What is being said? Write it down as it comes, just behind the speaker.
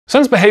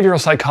Since behavioral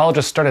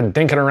psychologists started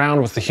dinking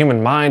around with the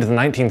human mind in the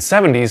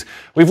 1970s,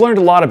 we've learned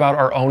a lot about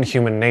our own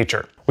human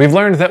nature. We've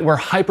learned that we're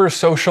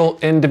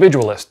hypersocial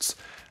individualists,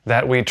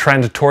 that we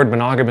trend toward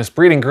monogamous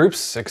breeding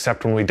groups,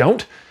 except when we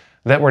don't,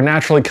 that we're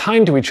naturally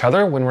kind to each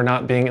other when we're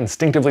not being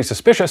instinctively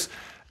suspicious,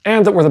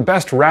 and that we're the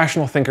best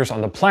rational thinkers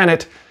on the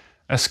planet,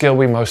 a skill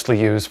we mostly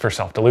use for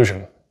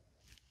self-delusion.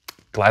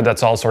 Glad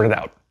that's all sorted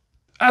out.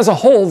 As a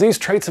whole, these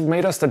traits have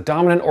made us the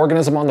dominant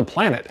organism on the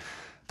planet.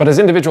 But as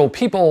individual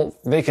people,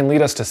 they can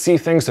lead us to see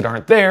things that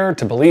aren't there,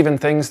 to believe in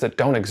things that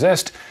don't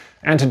exist,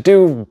 and to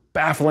do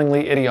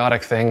bafflingly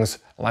idiotic things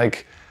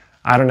like,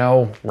 I don't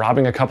know,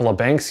 robbing a couple of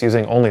banks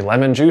using only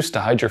lemon juice to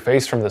hide your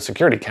face from the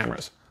security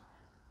cameras.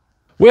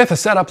 With a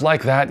setup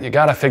like that, you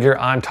gotta figure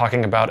I'm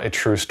talking about a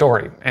true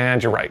story,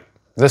 and you're right.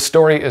 This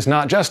story is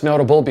not just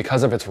notable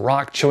because of its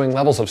rock-chewing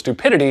levels of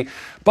stupidity,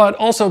 but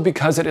also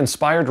because it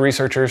inspired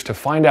researchers to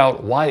find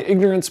out why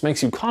ignorance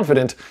makes you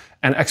confident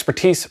and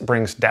expertise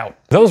brings doubt.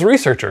 Those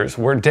researchers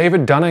were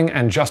David Dunning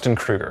and Justin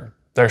Kruger.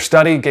 Their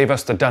study gave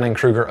us the Dunning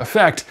Kruger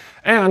effect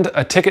and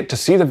a ticket to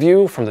see the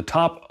view from the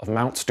top of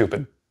Mount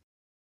Stupid.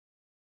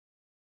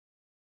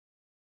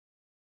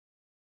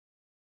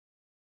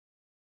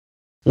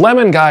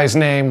 Lemon Guy's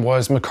name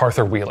was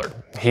MacArthur Wheeler.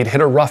 He'd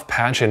hit a rough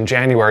patch in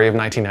January of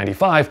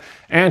 1995,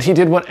 and he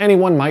did what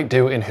anyone might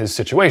do in his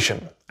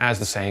situation. As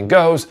the saying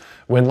goes,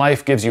 when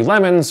life gives you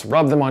lemons,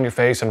 rub them on your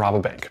face and rob a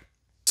bank.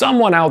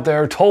 Someone out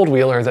there told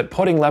Wheeler that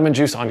putting lemon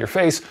juice on your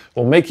face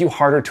will make you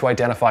harder to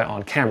identify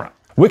on camera.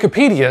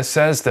 Wikipedia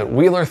says that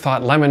Wheeler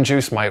thought lemon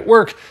juice might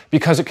work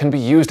because it can be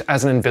used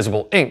as an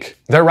invisible ink.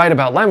 They're right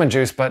about lemon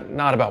juice, but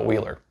not about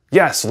Wheeler.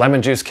 Yes,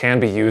 lemon juice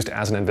can be used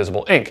as an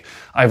invisible ink.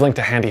 I've linked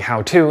a handy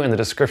how-to in the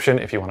description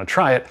if you want to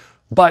try it,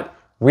 but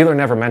Wheeler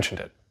never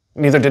mentioned it.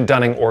 Neither did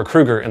Dunning or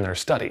Kruger in their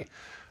study.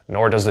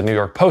 Nor does the New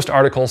York Post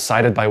article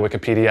cited by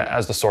Wikipedia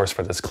as the source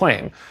for this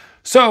claim.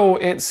 So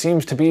it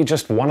seems to be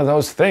just one of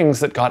those things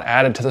that got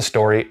added to the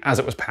story as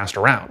it was passed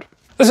around.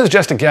 This is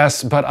just a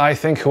guess, but I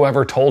think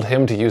whoever told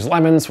him to use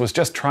lemons was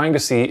just trying to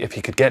see if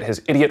he could get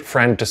his idiot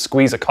friend to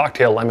squeeze a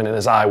cocktail lemon in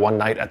his eye one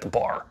night at the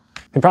bar.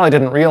 He probably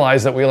didn't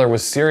realize that Wheeler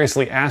was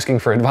seriously asking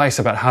for advice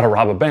about how to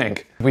rob a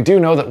bank. We do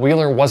know that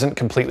Wheeler wasn't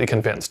completely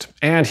convinced,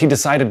 and he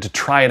decided to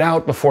try it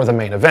out before the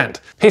main event.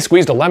 He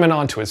squeezed a lemon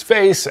onto his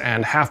face,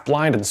 and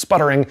half-blind and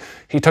sputtering,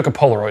 he took a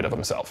Polaroid of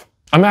himself.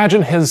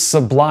 Imagine his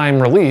sublime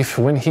relief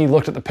when he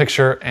looked at the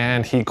picture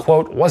and he,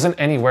 quote, wasn't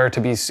anywhere to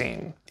be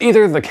seen.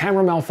 Either the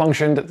camera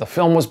malfunctioned, the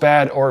film was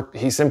bad, or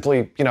he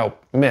simply,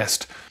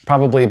 missed.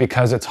 Probably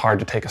because it's hard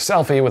to take a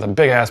selfie with a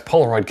big-ass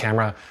Polaroid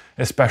camera,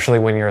 especially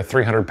when you're a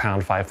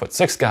 300-pound,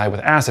 5'6" guy with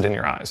acid in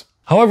your eyes.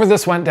 However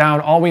this went down,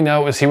 all we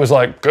know is he was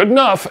like, good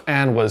enough,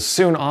 and was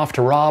soon off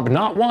to rob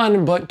not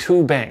one, but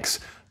 2 banks,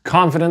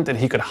 confident that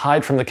he could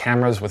hide from the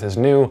cameras with his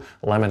new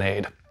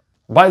lemonade.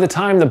 By the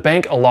time the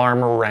bank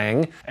alarm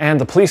rang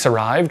and the police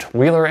arrived,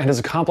 Wheeler and his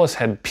accomplice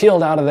had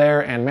peeled out of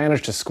there and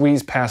managed to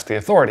squeeze past the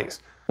authorities.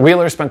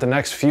 Wheeler spent the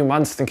next few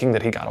months thinking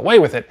that he got away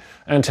with it,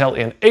 until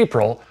in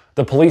April,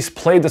 the police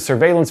played the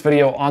surveillance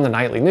video on the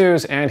nightly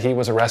news and he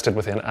was arrested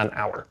within an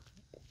hour.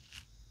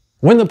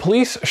 When the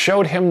police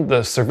showed him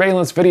the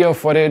surveillance video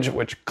footage,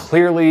 which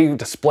clearly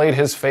displayed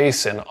his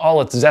face in all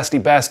its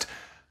zesty best,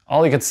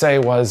 all he could say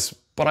was,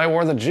 "But I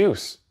wore the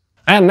juice."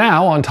 And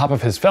now, on top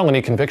of his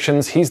felony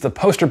convictions, he's the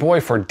poster boy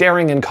for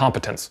daring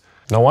incompetence.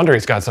 No wonder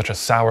he's got such a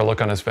sour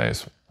look on his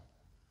face.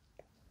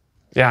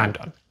 Yeah, I'm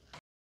done.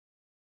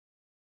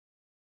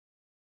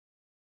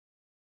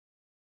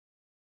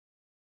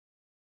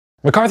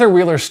 MacArthur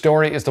Wheeler's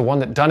story is the one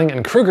that Dunning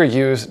and Kruger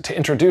used to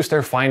introduce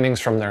their findings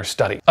from their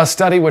study. A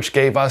study which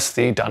gave us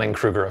the Dunning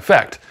Kruger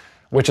effect,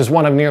 which is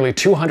one of nearly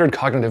 200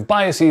 cognitive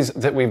biases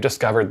that we've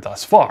discovered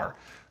thus far.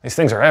 These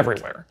things are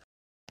everywhere.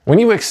 When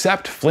you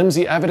accept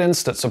flimsy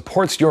evidence that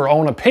supports your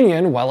own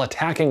opinion while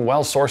attacking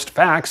well-sourced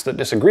facts that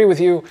disagree with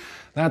you,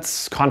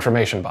 that's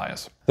confirmation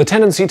bias. The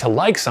tendency to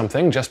like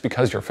something just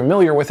because you're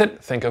familiar with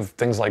it, think of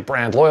things like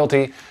brand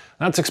loyalty,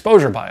 that's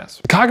exposure bias.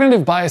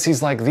 Cognitive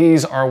biases like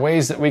these are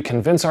ways that we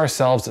convince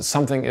ourselves that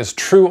something is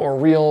true or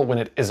real when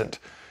it isn't.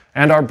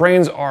 And our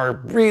brains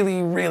are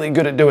really, really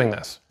good at doing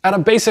this. At a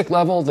basic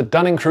level, the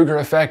Dunning-Kruger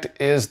effect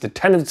is the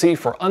tendency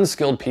for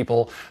unskilled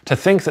people to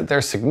think that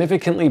they're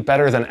significantly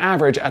better than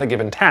average at a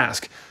given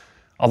task.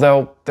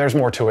 Although, there's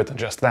more to it than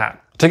just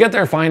that. To get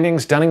their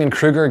findings, Dunning and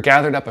Kruger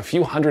gathered up a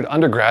few hundred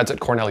undergrads at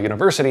Cornell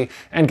University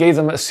and gave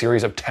them a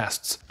series of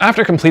tests.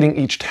 After completing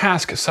each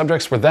task,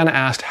 subjects were then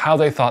asked how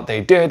they thought they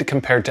did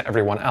compared to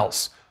everyone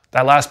else.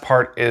 That last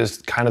part is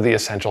kind of the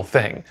essential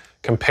thing,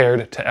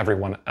 compared to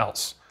everyone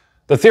else.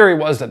 The theory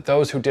was that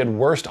those who did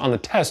worst on the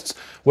tests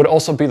would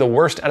also be the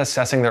worst at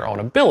assessing their own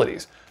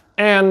abilities.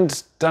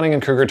 And Dunning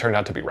and Kruger turned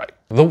out to be right.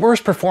 The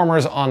worst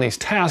performers on these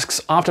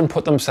tasks often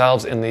put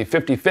themselves in the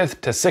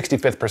 55th to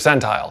 65th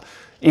percentile,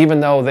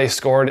 even though they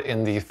scored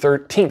in the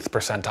 13th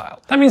percentile.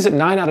 That means that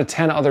 9 out of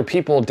 10 other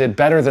people did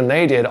better than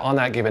they did on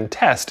that given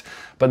test,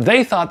 but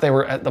they thought they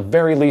were at the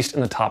very least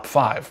in the top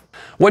 5.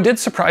 What did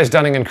surprise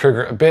Dunning and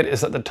Kruger a bit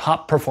is that the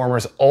top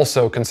performers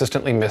also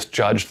consistently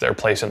misjudged their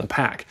place in the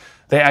pack.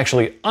 They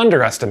actually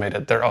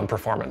underestimated their own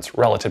performance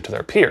relative to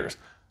their peers.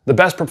 The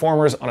best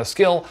performers on a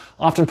skill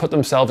often put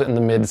themselves in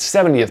the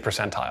mid-70th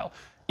percentile,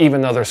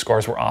 even though their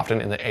scores were often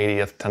in the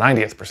 80th to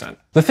 90th percent.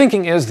 The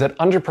thinking is that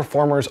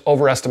underperformers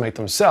overestimate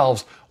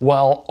themselves,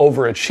 while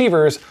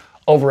overachievers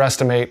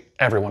overestimate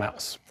everyone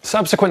else.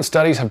 Subsequent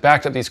studies have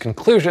backed up these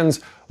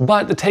conclusions,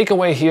 but the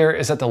takeaway here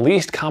is that the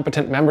least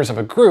competent members of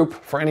a group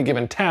for any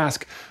given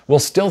task will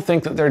still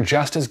think that they're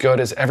just as good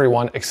as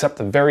everyone except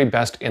the very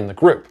best in the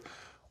group.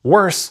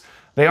 Worse,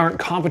 they aren't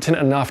competent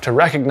enough to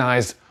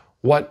recognize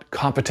what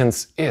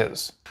competence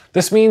is.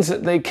 This means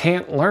that they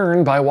can't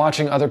learn by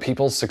watching other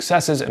people's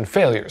successes and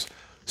failures.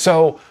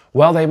 So,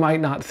 while they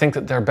might not think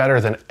that they're better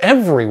than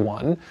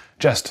everyone,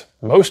 just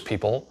most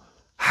people,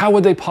 how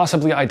would they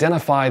possibly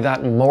identify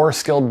that more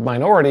skilled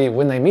minority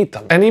when they meet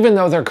them? And even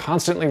though they're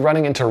constantly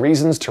running into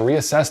reasons to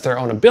reassess their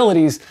own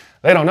abilities,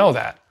 they don't know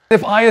that.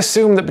 If I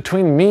assume that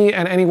between me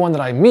and anyone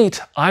that I meet,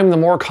 I'm the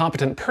more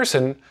competent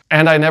person,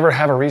 and I never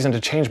have a reason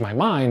to change my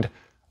mind,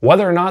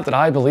 whether or not that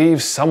I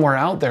believe somewhere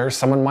out there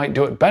someone might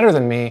do it better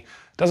than me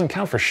doesn't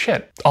count for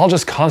shit. I'll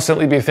just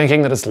constantly be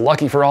thinking that it's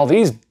lucky for all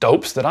these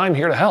dopes that I'm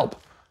here to help.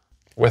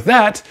 With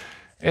that,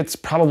 it's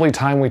probably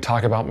time we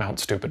talk about Mount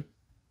Stupid.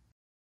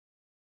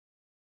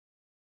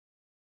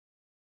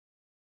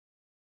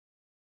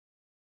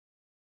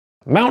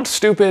 Mount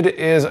Stupid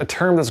is a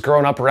term that's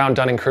grown up around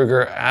Dunning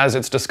Kruger as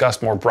it's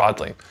discussed more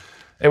broadly.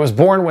 It was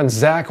born when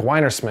Zach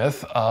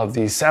Weinersmith of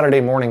the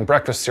Saturday morning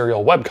breakfast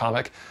cereal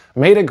webcomic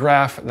made a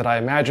graph that I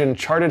imagine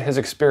charted his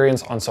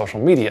experience on social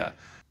media.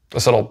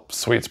 This little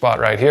sweet spot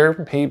right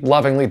here, he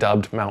lovingly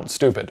dubbed Mount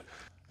Stupid.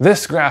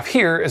 This graph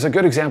here is a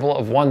good example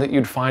of one that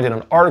you'd find in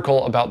an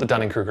article about the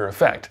Dunning Kruger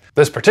effect.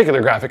 This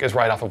particular graphic is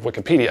right off of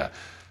Wikipedia.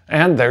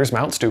 And there's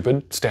Mount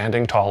Stupid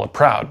standing tall and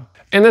proud.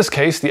 In this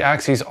case, the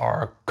axes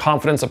are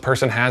confidence a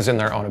person has in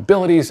their own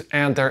abilities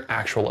and their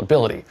actual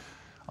ability.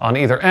 On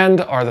either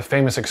end are the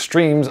famous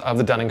extremes of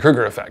the Dunning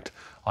Kruger effect.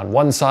 On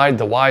one side,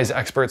 the wise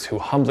experts who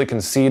humbly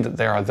concede that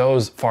there are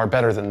those far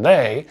better than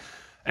they,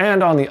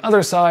 and on the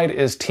other side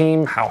is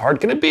team how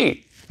hard can it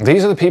be?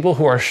 These are the people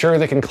who are sure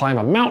they can climb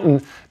a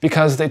mountain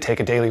because they take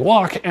a daily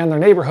walk and their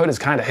neighborhood is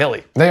kind of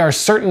hilly. They are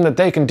certain that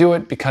they can do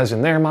it because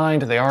in their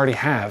mind they already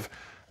have.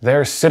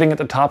 They're sitting at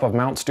the top of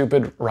Mount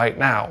Stupid right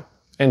now,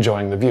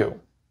 enjoying the view.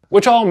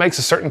 Which all makes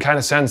a certain kind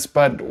of sense,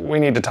 but we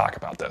need to talk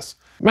about this.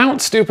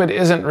 Mount Stupid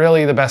isn't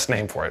really the best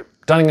name for it.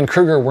 Dunning and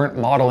Kruger weren't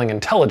modeling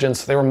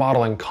intelligence, they were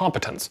modeling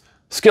competence,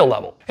 skill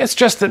level. It's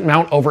just that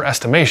Mount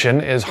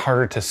Overestimation is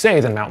harder to say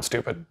than Mount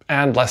Stupid,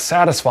 and less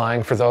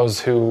satisfying for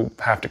those who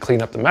have to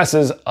clean up the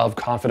messes of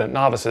confident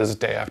novices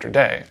day after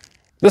day.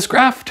 This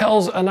graph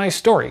tells a nice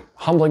story.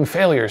 Humbling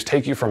failures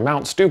take you from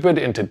Mount Stupid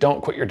into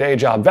Don't Quit Your Day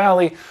Job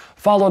Valley,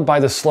 followed by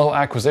the slow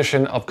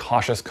acquisition of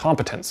cautious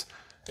competence.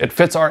 It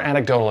fits our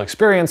anecdotal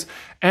experience,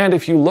 and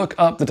if you look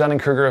up the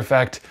Dunning-Kruger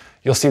effect,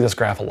 you'll see this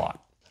graph a lot.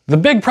 The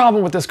big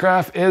problem with this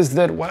graph is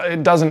that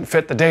it doesn't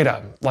fit the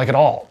data, like at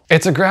all.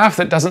 It's a graph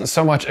that doesn't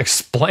so much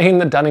explain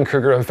the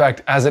Dunning-Kruger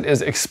effect as it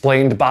is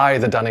explained by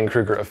the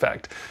Dunning-Kruger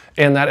effect,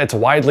 in that it's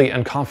widely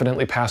and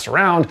confidently passed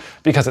around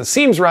because it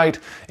seems right,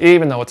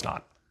 even though it's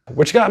not.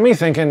 Which got me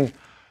thinking,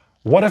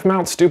 what if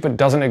Mount Stupid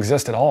doesn't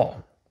exist at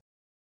all?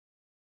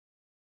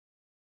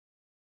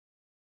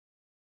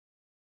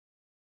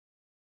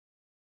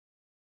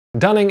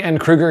 Dunning and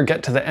Kruger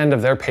get to the end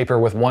of their paper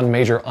with one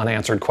major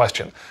unanswered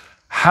question.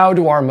 How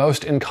do our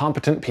most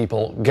incompetent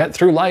people get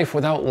through life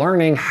without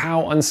learning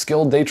how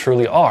unskilled they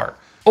truly are?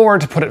 Or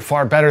to put it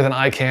far better than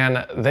I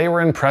can, they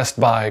were impressed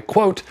by,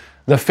 quote,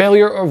 the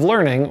failure of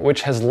learning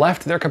which has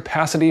left their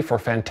capacity for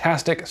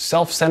fantastic,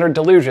 self-centered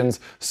delusions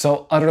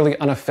so utterly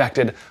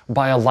unaffected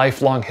by a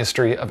lifelong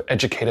history of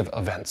educative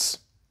events.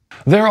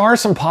 There are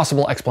some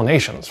possible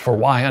explanations for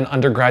why an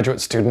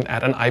undergraduate student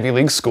at an Ivy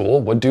League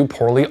school would do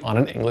poorly on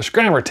an English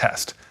grammar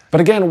test.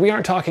 But again, we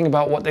aren't talking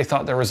about what they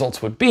thought their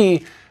results would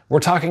be, we're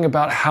talking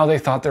about how they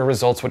thought their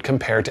results would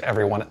compare to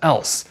everyone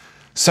else.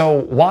 So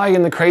why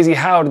in the crazy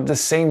how did the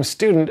same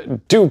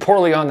student do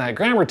poorly on that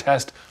grammar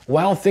test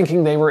while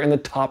thinking they were in the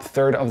top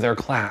third of their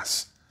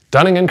class?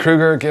 Dunning and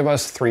Kruger give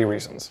us 3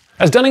 reasons.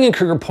 As Dunning and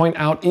Kruger point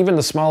out, even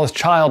the smallest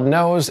child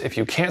knows if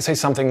you can't say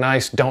something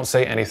nice, don't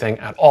say anything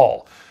at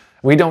all.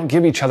 We don't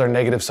give each other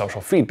negative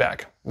social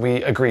feedback.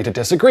 We agree to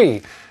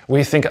disagree.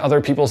 We think other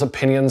people's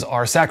opinions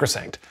are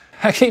sacrosanct.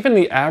 Heck, even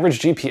the average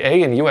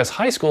GPA in US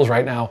high schools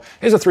right now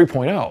is a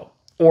 3.0,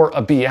 or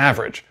a B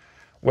average,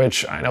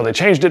 which I know they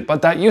changed it,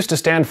 but that used to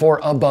stand for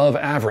above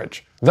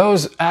average.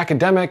 Those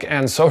academic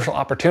and social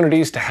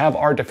opportunities to have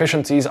our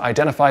deficiencies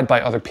identified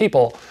by other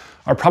people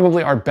are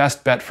probably our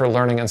best bet for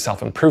learning and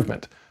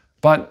self-improvement.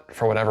 But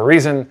for whatever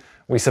reason,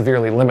 we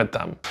severely limit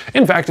them.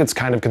 In fact, it's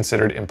kind of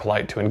considered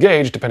impolite to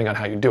engage, depending on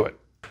how you do it.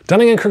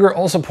 Dunning and Kruger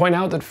also point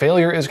out that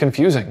failure is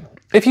confusing.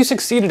 If you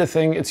succeed at a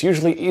thing, it's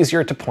usually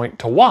easier to point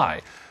to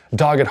why.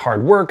 Dogged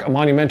hard work, a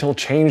monumental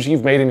change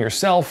you've made in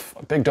yourself,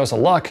 a big dose of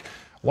luck,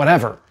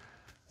 whatever.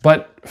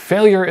 But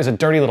failure is a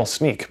dirty little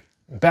sneak.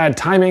 Bad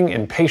timing,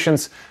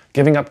 impatience,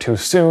 giving up too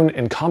soon,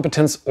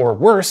 incompetence, or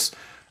worse,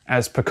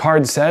 As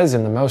Picard says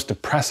in the most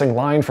depressing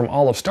line from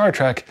all of Star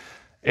Trek,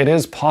 it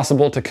is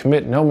possible to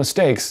commit no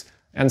mistakes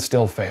and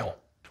still fail.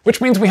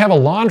 Which means we have a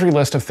laundry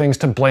list of things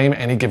to blame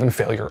any given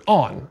failure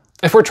on.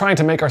 If we're trying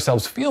to make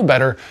ourselves feel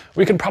better,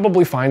 we can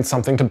probably find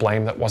something to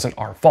blame that wasn't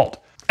our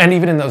fault. And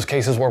even in those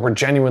cases where we're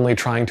genuinely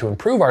trying to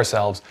improve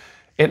ourselves,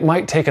 it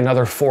might take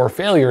another 4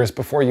 failures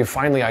before you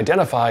finally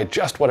identify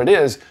just what it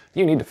is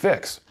you need to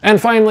fix. And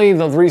finally,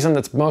 the reason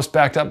that's most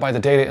backed up by the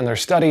data in their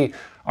study,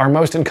 our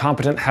most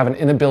incompetent have an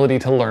inability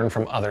to learn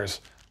from others.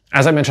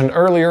 As I mentioned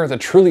earlier, the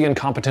truly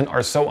incompetent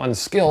are so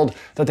unskilled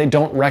that they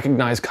don't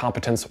recognize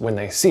competence when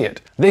they see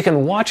it. They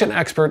can watch an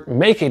expert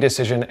make a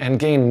decision and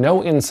gain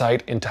no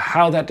insight into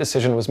how that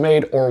decision was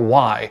made or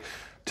why,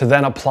 to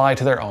then apply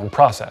to their own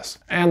process.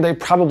 And they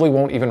probably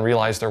won't even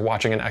realize they're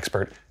watching an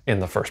expert in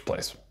the first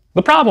place.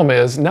 The problem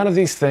is, none of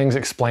these things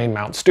explain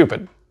Mount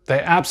Stupid.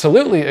 They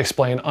absolutely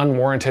explain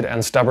unwarranted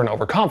and stubborn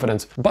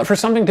overconfidence, but for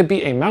something to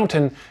be a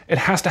mountain, it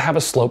has to have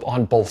a slope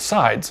on both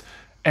sides.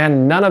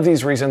 And none of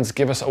these reasons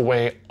give us a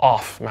way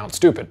off Mount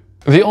Stupid.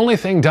 The only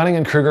thing Dunning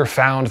and Kruger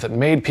found that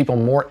made people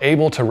more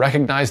able to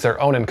recognize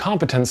their own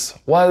incompetence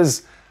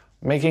was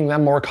making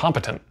them more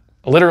competent,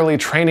 literally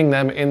training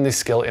them in the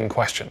skill in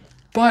question.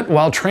 But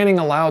while training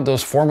allowed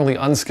those formerly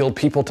unskilled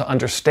people to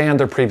understand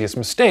their previous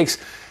mistakes,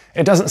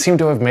 it doesn't seem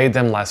to have made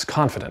them less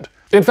confident.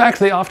 In fact,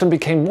 they often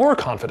became more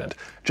confident,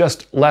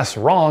 just less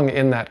wrong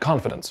in that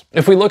confidence.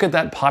 If we look at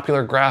that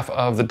popular graph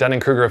of the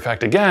Dunning-Kruger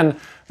effect again,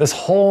 this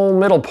whole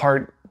middle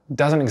part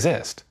doesn't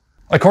exist.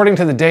 According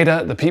to the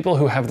data, the people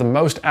who have the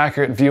most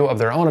accurate view of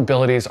their own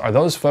abilities are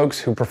those folks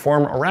who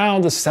perform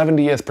around the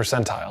 70th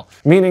percentile,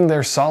 meaning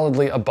they're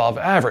solidly above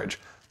average.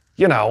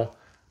 You know,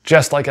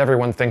 just like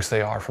everyone thinks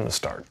they are from the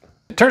start.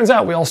 It turns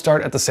out we all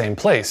start at the same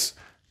place,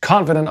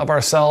 confident of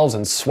ourselves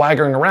and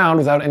swaggering around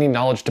without any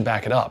knowledge to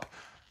back it up.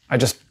 I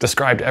just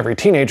described every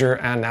teenager,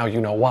 and now you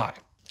know why.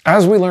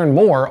 As we learn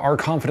more, our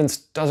confidence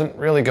doesn't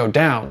really go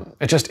down.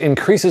 It just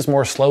increases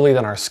more slowly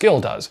than our skill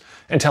does,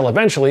 until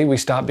eventually we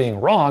stop being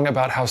wrong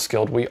about how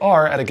skilled we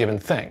are at a given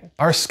thing.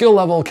 Our skill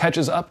level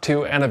catches up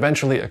to and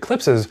eventually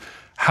eclipses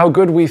how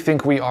good we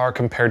think we are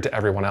compared to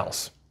everyone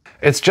else.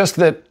 It's just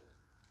that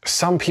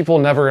some people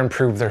never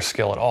improve their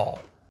skill at all.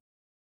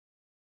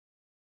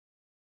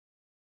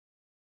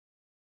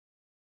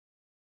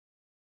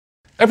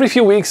 Every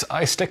few weeks,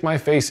 I stick my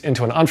face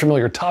into an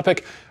unfamiliar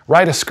topic,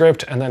 write a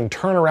script, and then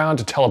turn around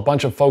to tell a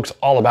bunch of folks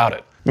all about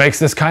it. Makes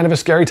this kind of a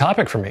scary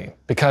topic for me,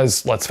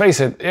 because let's face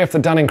it, if the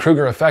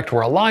Dunning-Kruger effect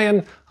were a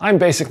lion, I'm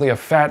basically a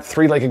fat,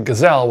 3-legged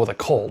gazelle with a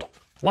cold.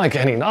 Like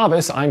any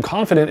novice, I'm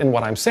confident in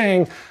what I'm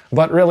saying,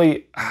 but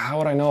really, how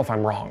would I know if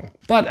I'm wrong?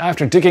 But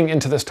after digging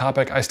into this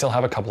topic, I still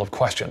have a couple of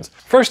questions.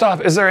 First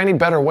off, is there any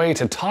better way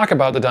to talk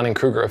about the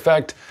Dunning-Kruger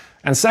effect?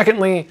 And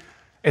secondly,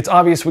 it's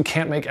obvious we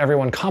can't make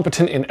everyone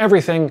competent in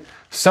everything,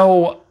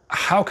 so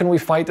how can we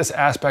fight this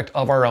aspect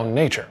of our own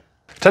nature?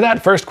 To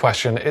that first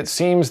question, it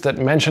seems that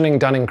mentioning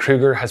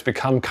Dunning-Kruger has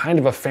become kind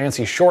of a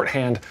fancy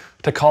shorthand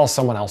to call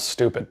someone else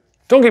stupid.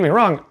 Don't get me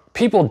wrong,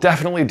 people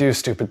definitely do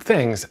stupid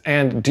things,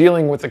 and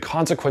dealing with the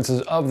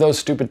consequences of those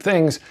stupid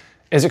things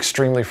is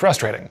extremely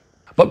frustrating.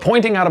 But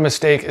pointing out a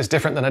mistake is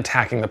different than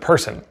attacking the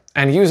person,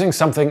 and using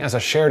something as a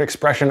shared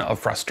expression of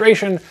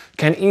frustration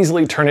can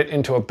easily turn it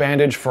into a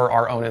bandage for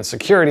our own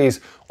insecurities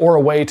or a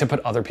way to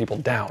put other people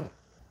down.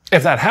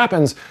 If that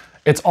happens,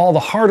 it's all the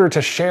harder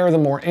to share the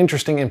more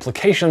interesting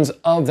implications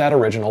of that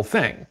original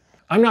thing.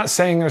 I'm not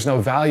saying there's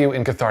no value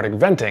in cathartic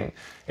venting,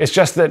 it's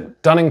just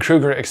that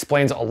Dunning-Kruger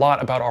explains a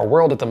lot about our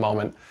world at the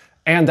moment,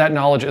 and that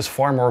knowledge is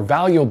far more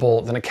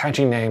valuable than a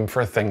catchy name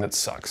for a thing that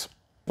sucks.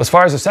 As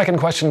far as the second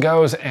question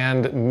goes,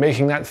 and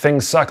making that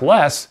thing suck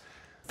less,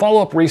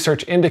 follow-up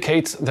research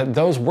indicates that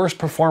those worst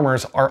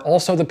performers are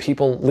also the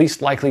people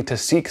least likely to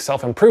seek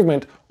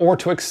self-improvement or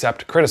to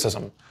accept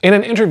criticism. In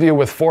an interview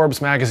with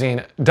Forbes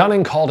magazine,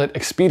 Dunning called it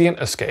expedient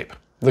escape,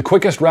 the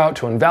quickest route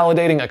to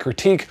invalidating a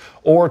critique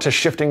or to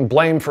shifting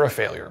blame for a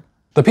failure.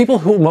 The people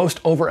who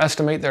most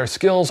overestimate their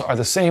skills are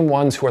the same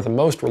ones who are the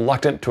most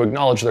reluctant to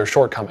acknowledge their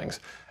shortcomings.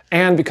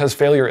 And because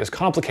failure is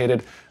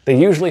complicated, they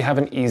usually have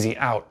an easy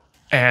out.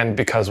 And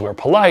because we're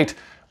polite,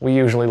 we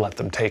usually let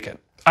them take it.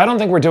 I don't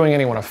think we're doing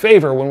anyone a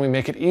favor when we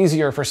make it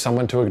easier for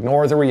someone to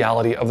ignore the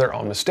reality of their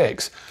own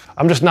mistakes.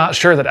 I'm just not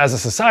sure that as a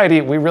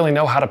society, we really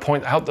know how to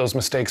point out those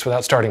mistakes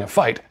without starting a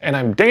fight, and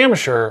I'm damn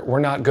sure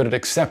we're not good at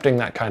accepting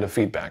that kind of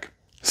feedback.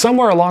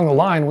 Somewhere along the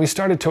line, we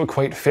started to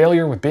equate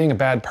failure with being a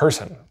bad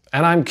person,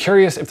 and I'm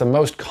curious if the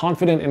most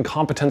confident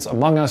incompetents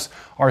among us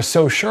are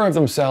so sure of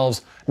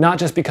themselves, not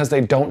just because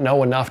they don't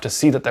know enough to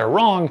see that they're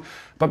wrong,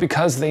 but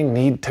because they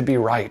need to be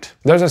right.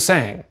 There's a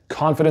saying,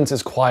 confidence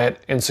is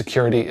quiet,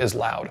 insecurity is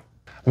loud.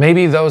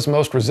 Maybe those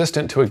most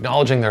resistant to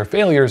acknowledging their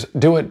failures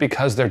do it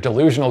because their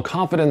delusional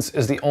confidence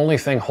is the only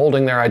thing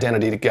holding their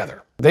identity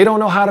together. They don't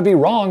know how to be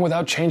wrong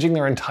without changing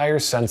their entire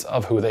sense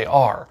of who they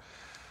are.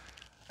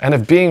 And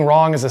if being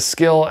wrong is a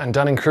skill and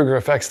Dunning-Kruger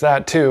affects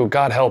that too,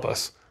 God help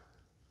us.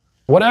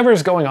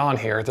 Whatever's going on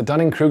here, the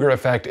Dunning Kruger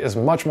effect is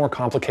much more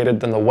complicated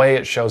than the way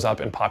it shows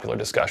up in popular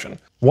discussion.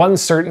 One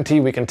certainty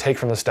we can take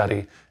from the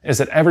study is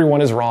that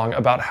everyone is wrong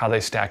about how they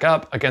stack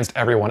up against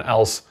everyone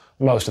else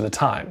most of the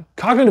time.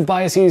 Cognitive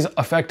biases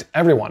affect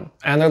everyone,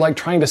 and they're like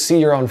trying to see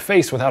your own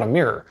face without a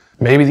mirror.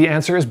 Maybe the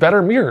answer is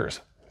better mirrors.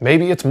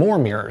 Maybe it's more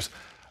mirrors.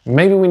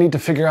 Maybe we need to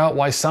figure out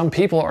why some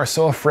people are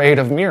so afraid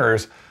of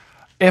mirrors.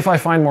 If I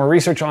find more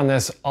research on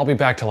this, I'll be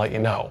back to let you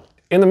know.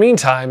 In the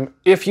meantime,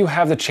 if you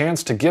have the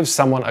chance to give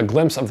someone a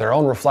glimpse of their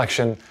own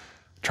reflection,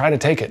 try to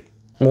take it.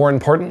 More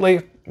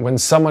importantly, when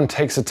someone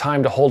takes the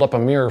time to hold up a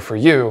mirror for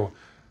you,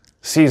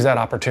 seize that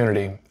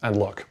opportunity and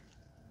look.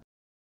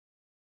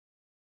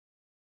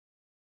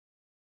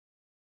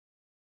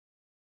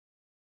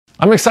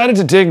 I'm excited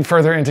to dig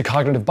further into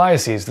cognitive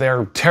biases.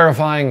 They're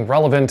terrifying,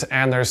 relevant,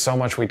 and there's so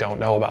much we don't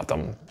know about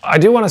them. I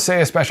do want to say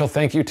a special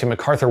thank you to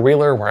MacArthur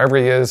Wheeler, wherever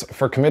he is,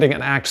 for committing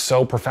an act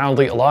so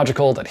profoundly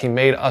illogical that he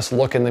made us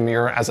look in the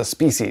mirror as a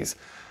species.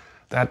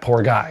 That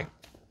poor guy.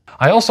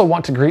 I also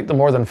want to greet the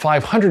more than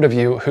 500 of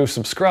you who've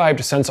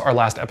subscribed since our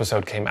last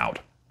episode came out.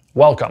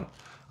 Welcome.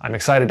 I'm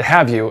excited to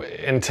have you,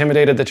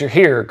 intimidated that you're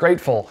here,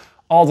 grateful,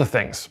 all the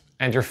things.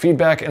 And your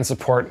feedback and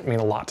support mean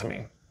a lot to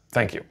me.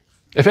 Thank you.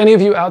 If any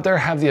of you out there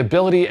have the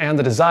ability and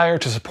the desire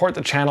to support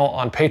the channel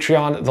on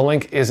Patreon, the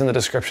link is in the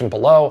description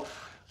below.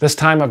 This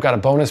time I've got a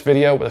bonus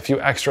video with a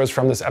few extras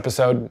from this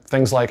episode,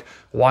 things like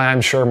why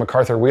I'm sure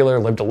MacArthur Wheeler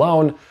lived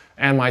alone,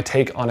 and my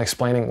take on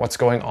explaining what's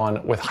going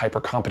on with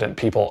hyper-competent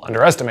people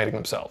underestimating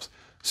themselves.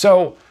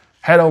 So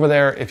head over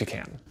there if you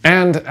can.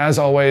 And as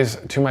always,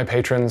 to my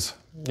patrons,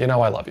 you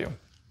know I love you.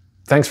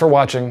 Thanks for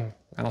watching,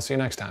 and I'll see you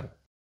next time.